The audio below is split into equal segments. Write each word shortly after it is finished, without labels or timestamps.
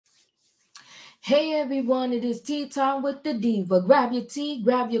Hey everyone, it is tea time with the diva. Grab your tea,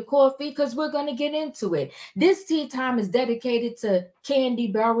 grab your coffee, because we're going to get into it. This tea time is dedicated to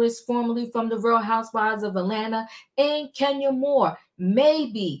Kandi Burruss, formerly from the Real Housewives of Atlanta, and Kenya Moore,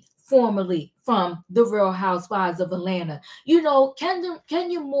 maybe formerly from the Real Housewives of Atlanta. You know,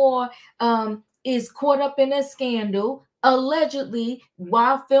 Kenya Moore is caught up in a scandal. Allegedly,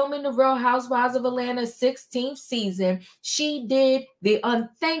 while filming the Real Housewives of Atlanta's 16th season, she did the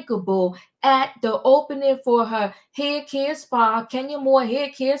unthinkable at the opening for her hair care spa, Kenya Moore Hair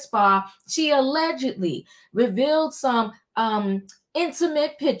Care Spa. She allegedly revealed some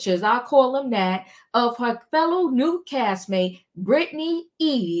intimate pictures, I'll call them that, of her fellow new castmate, Brittany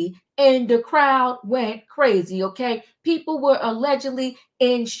Edie, and the crowd went crazy, okay? People were allegedly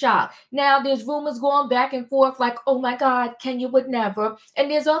in shock. Now, there's rumors going back and forth like, oh my God, Kenya would never.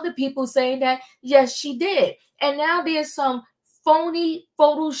 And there's other people saying that, yes, she did. And now there's some phony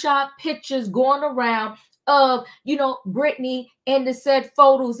Photoshop pictures going around of, Brittany and the said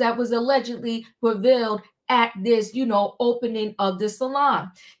photos that was allegedly revealed at this, opening of the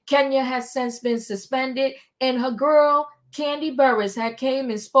salon. Kenya has since been suspended, and her girl, Kandi Burruss, had came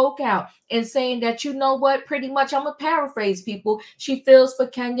and spoke out and saying that, you know what, pretty much, I'm going to paraphrase people, she feels for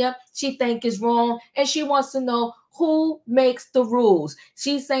Kenya, she think is wrong, and she wants to know who makes the rules.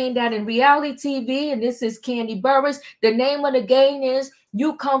 She's saying that in reality TV, and this is Kandi Burruss, the name of the game is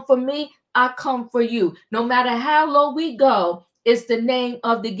you come for me, I come for you. No matter how low we go, it's the name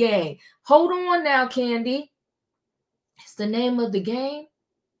of the game. Hold on now, Kandi. It's the name of the game.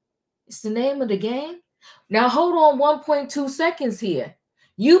 It's the name of the game. Now, hold on 1.2 seconds here.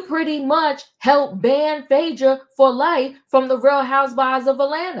 You pretty much helped ban Phadera for life from the Real Housewives of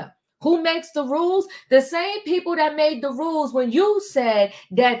Atlanta. Who makes the rules? The same people that made the rules when you said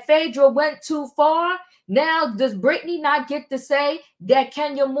that Phadera went too far. Now, does Brittany not get to say that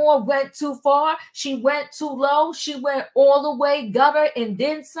Kenya Moore went too far? She went too low. She went all the way gutter and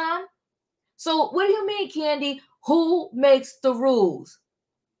then some. So what do you mean, Kandi? Who makes the rules?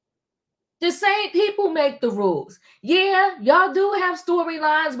 The same people make the rules. Yeah, y'all do have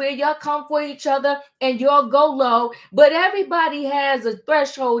storylines where y'all come for each other and y'all go low, but everybody has a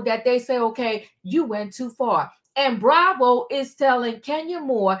threshold that they say, okay, you went too far. And Bravo is telling Kenya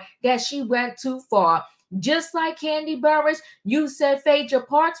Moore that she went too far. Just like Kandi Burruss, you said Phadera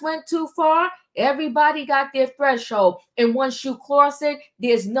Parks went too far. Everybody got their threshold. And once you cross it,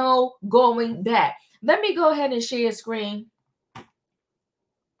 there's no going back. Let me go ahead and share screen.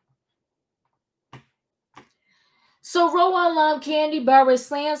 So RHOA alum Kandi Burruss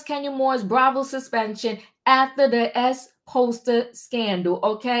slams Kenya Moore's Bravo suspension after the S poster scandal,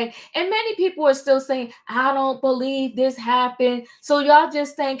 okay? And many people are still saying, I don't believe this happened. So y'all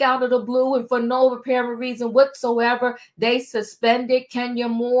just think out of the blue and for no apparent reason whatsoever, they suspended Kenya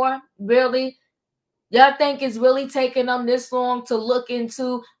Moore? Really? Y'all think it's really taking them this long to look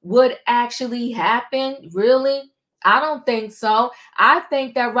into what actually happened? Really? I don't think so. I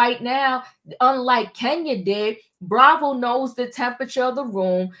think that right now, unlike Kenya did, Bravo knows the temperature of the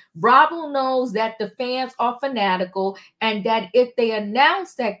room. Bravo knows that the fans are fanatical, and that if they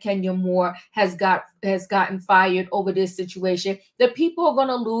announce that Kenya Moore has gotten fired over this situation, the people are going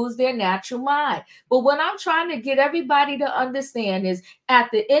to lose their natural mind. But what I'm trying to get everybody to understand is,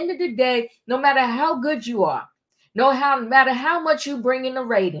 at the end of the day, no matter how good you are, no matter how much you bring in the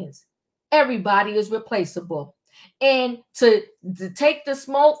ratings, everybody is replaceable. And to take the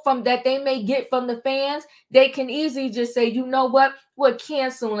smoke from that they may get from the fans, they can easily just say, you know what, we're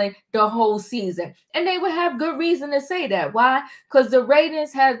canceling the whole season. And they would have good reason to say that. Why? Because the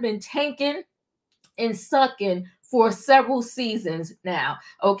ratings have been tanking and sucking for several seasons now.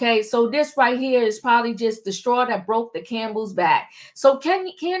 Okay, so this right here is probably just the straw that broke the camel's back. So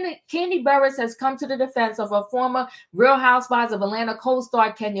Kandi Burruss has come to the defense of her former Real Housewives of Atlanta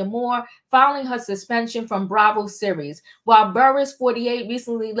co-star Kenya Moore, following her suspension from Bravo series. While Burruss, 48,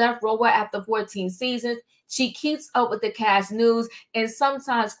 recently left RHOA after 14 seasons, she keeps up with the cast news and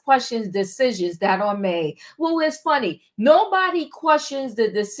sometimes questions decisions that are made. Well, it's funny. Nobody questions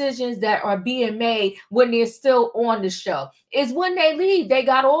the decisions that are being made when they're still on the show. It's when they leave. They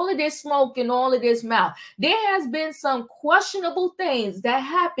got all of this smoke and all of this mouth. There has been some questionable things that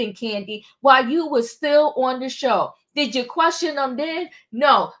happened, Kandi, while you were still on the show. Did you question them then?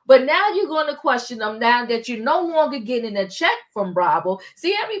 No. But now you're going to question them now that you're no longer getting a check from Bravo.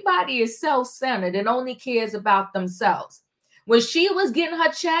 See, everybody is self-centered and only cares about themselves. When she was getting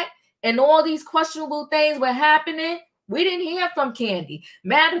her check and all these questionable things were happening, we didn't hear from Kandi.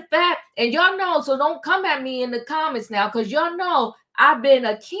 Matter of fact, and y'all know, so don't come at me in the comments now, because y'all know I've been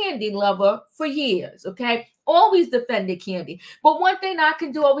a Kandi lover for years, okay? Always defended Kandi. But one thing I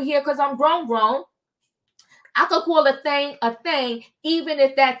can do over here, because I'm grown, I could call a thing, even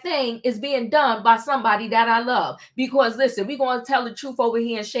if that thing is being done by somebody that I love. Because listen, we're going to tell the truth over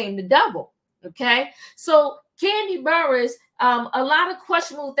here and shame the devil. Okay? So Kandi Burruss, a lot of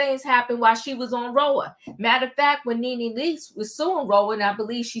questionable things happened while she was on RHOA. Matter of fact, when Nene Leakes was suing RHOA, and I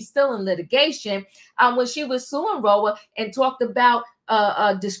believe she's still in litigation, when she was suing RHOA and talked about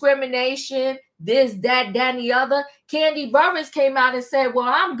discrimination, this, that, and the other, Kandi Burruss came out and said, well,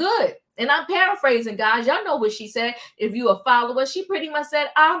 I'm good. And I'm paraphrasing, guys. Y'all know what she said. If you're a follower, she pretty much said,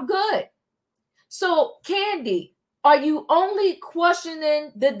 I'm good. So, Kandi, are you only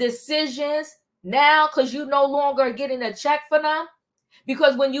questioning the decisions now because you no longer getting a check for them?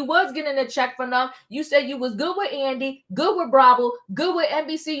 Because when you was getting a check from them, you said you was good with Andy, good with Bravo, good with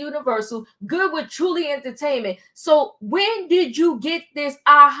NBC Universal, good with Truly Entertainment. So when did you get this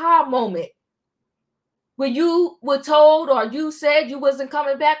aha moment? When you were told or you said you wasn't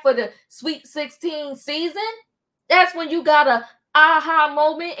coming back for the Sweet 16 season? That's when you got a aha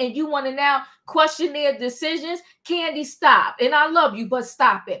moment and you want to now question their decisions. Kandi, stop. And I love you, but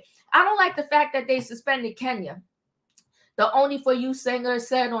stop it. I don't like the fact that they suspended Kenya. The Only For You singer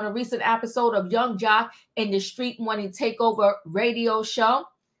said on a recent episode of Young Jock in the Street Wanting Takeover radio show.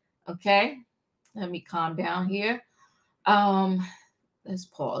 Okay, let me calm down here. Let's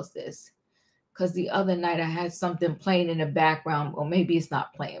pause this. Because the other night I had something playing in the background, or maybe it's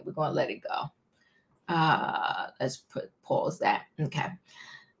not playing. We're going to let it go. Let's pause that. Okay.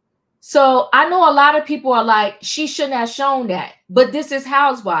 So I know a lot of people are like, she shouldn't have shown that, but this is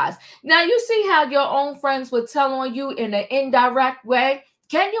Housewives. Now you see how your own friends would tell on you in an indirect way.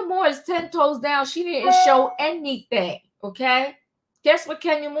 Kenya Moore is 10 toes down. She didn't show anything. Okay. Guess what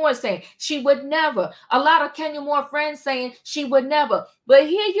Kenya Moore is saying? She would never. A lot of Kenya Moore friends saying she would never. But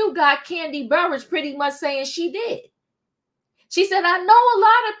here you got Kandi Burruss pretty much saying she did. She said, I know a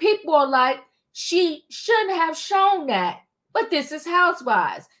lot of people are like, she shouldn't have shown that, but this is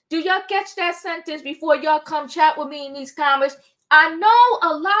Housewives. Do y'all catch that sentence before y'all come chat with me in these comments? I know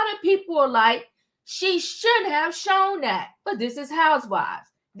a lot of people are like, she shouldn't have shown that, but this is Housewives.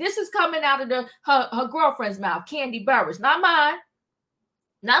 This is coming out of her girlfriend's mouth, Kandi Burruss, not mine.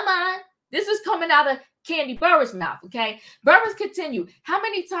 Not mine. This is coming out of Kandi Burruss' mouth, okay? Burruss continued. How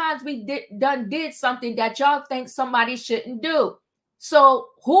many times we did something that y'all think somebody shouldn't do? So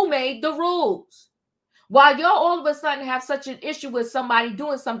who made the rules? Why y'all all of a sudden have such an issue with somebody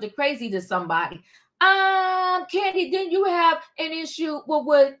doing something crazy to somebody? Kandi, didn't you have an issue with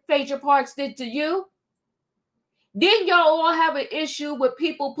what Phadera Parks did to you? Didn't y'all all have an issue with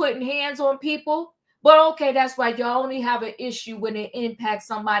people putting hands on people? But okay, that's why y'all only have an issue when it impacts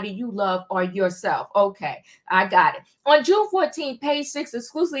somebody you love or yourself. Okay, I got it. On June 14, Page 6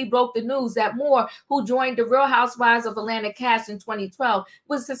 exclusively broke the news that Moore, who joined the Real Housewives of Atlanta cast in 2012,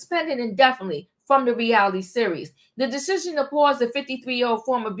 was suspended indefinitely from the reality series. The decision to pause the 53-year-old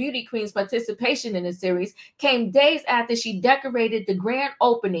former beauty queen's participation in the series came days after she decorated the grand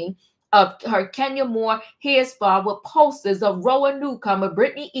opening of her Kenya Moore hair spa with posters of RHOA newcomer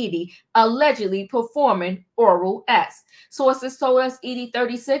Brittany Edie allegedly performing oral S. Sources told us Edie,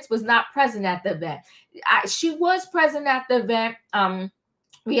 36, was not present at the event. She was present at the event.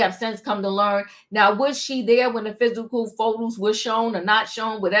 We have since come to learn. Now, was she there when the physical photos were shown or not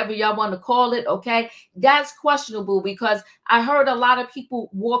shown, whatever y'all want to call it, okay? That's questionable because I heard a lot of people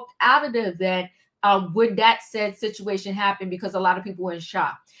walked out of the event when that said situation happened because a lot of people were in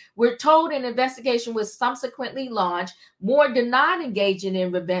shock. We're told an investigation was subsequently launched. Moore denied engaging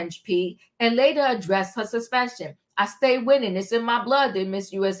in revenge P and later addressed her suspension. I stay winning. It's in my blood, the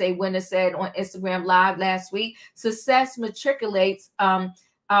Miss USA winner said on Instagram Live last week. Success matriculates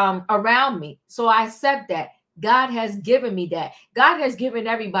around me. So I accept that. God has given me that. God has given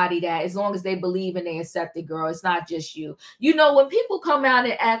everybody that as long as they believe and they accept it, girl. It's not just you. You know, when people come out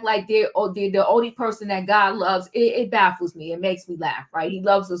and act like they're the only person that God loves, it baffles me. It makes me laugh, right? He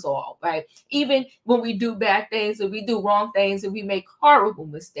loves us all, right? Even when we do bad things and we do wrong things and we make horrible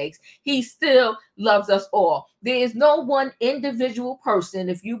mistakes, he still loves us all. There is no one individual person,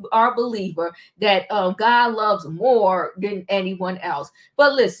 if you are a believer, that God loves more than anyone else.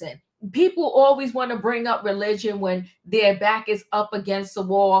 But listen, people always want to bring up religion when their back is up against the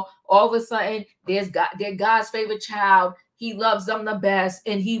wall. All of a sudden, they're God's favorite child. He loves them the best,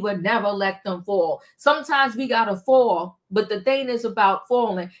 and he would never let them fall. Sometimes we got to fall, but the thing is about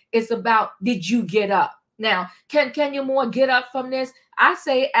falling. It's about, did you get up? Now, can Kenya Moore get up from this? I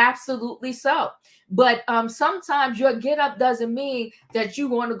say absolutely so. But sometimes your get up doesn't mean that you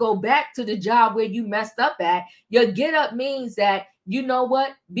want to go back to the job where you messed up at. Your get up means that, you know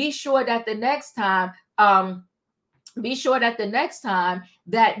what? Be sure that the next time be sure that the next time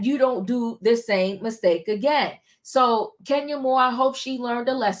that you don't do the same mistake again. So Kenya Moore, I hope she learned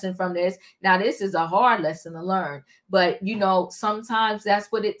a lesson from this. Now, this is a hard lesson to learn, but you know, sometimes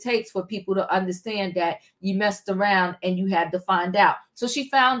that's what it takes for people to understand that you messed around and you had to find out. So she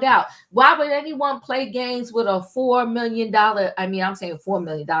found out. Why would anyone play games with a $4 million? I mean, I'm saying $4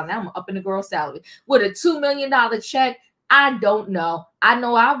 million. Now I'm up in the girl's salary with a $2 million check. I don't know. I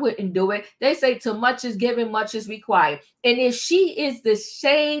know I wouldn't do it. They say too much is given, much is required. And if she is the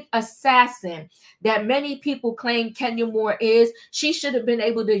shade assassin that many people claim Kenya Moore is, she should have been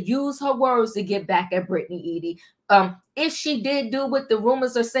able to use her words to get back at Brittany Edie. If she did do what the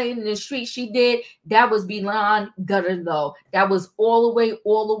rumors are saying in the street she did, that was beyond gutter low. That was all the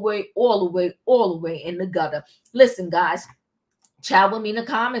way in the gutter. Listen, guys. Chat with me in the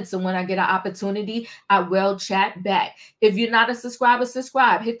comments, and when I get an opportunity, I will chat back. If you're not a subscriber,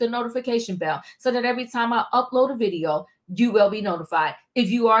 subscribe. Hit the notification bell so that every time I upload a video, you will be notified.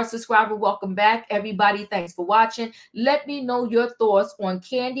 If you are a subscriber, welcome back. Everybody, thanks for watching. Let me know your thoughts on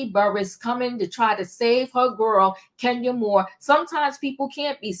Kandi Burruss coming to try to save her girl, Kenya Moore. Sometimes people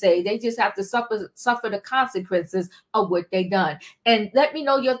can't be saved. They just have to suffer the consequences of what they done. And let me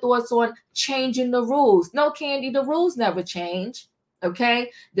know your thoughts on changing the rules. No, Kandi, the rules never change. Okay,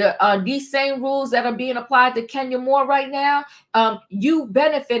 these same rules that are being applied to Kenya Moore right now, you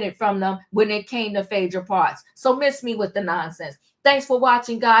benefited from them when it came to Phadera Parks. So miss me with the nonsense. Thanks for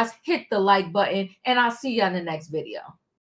watching, guys. Hit the like button, and I'll see you on the next video.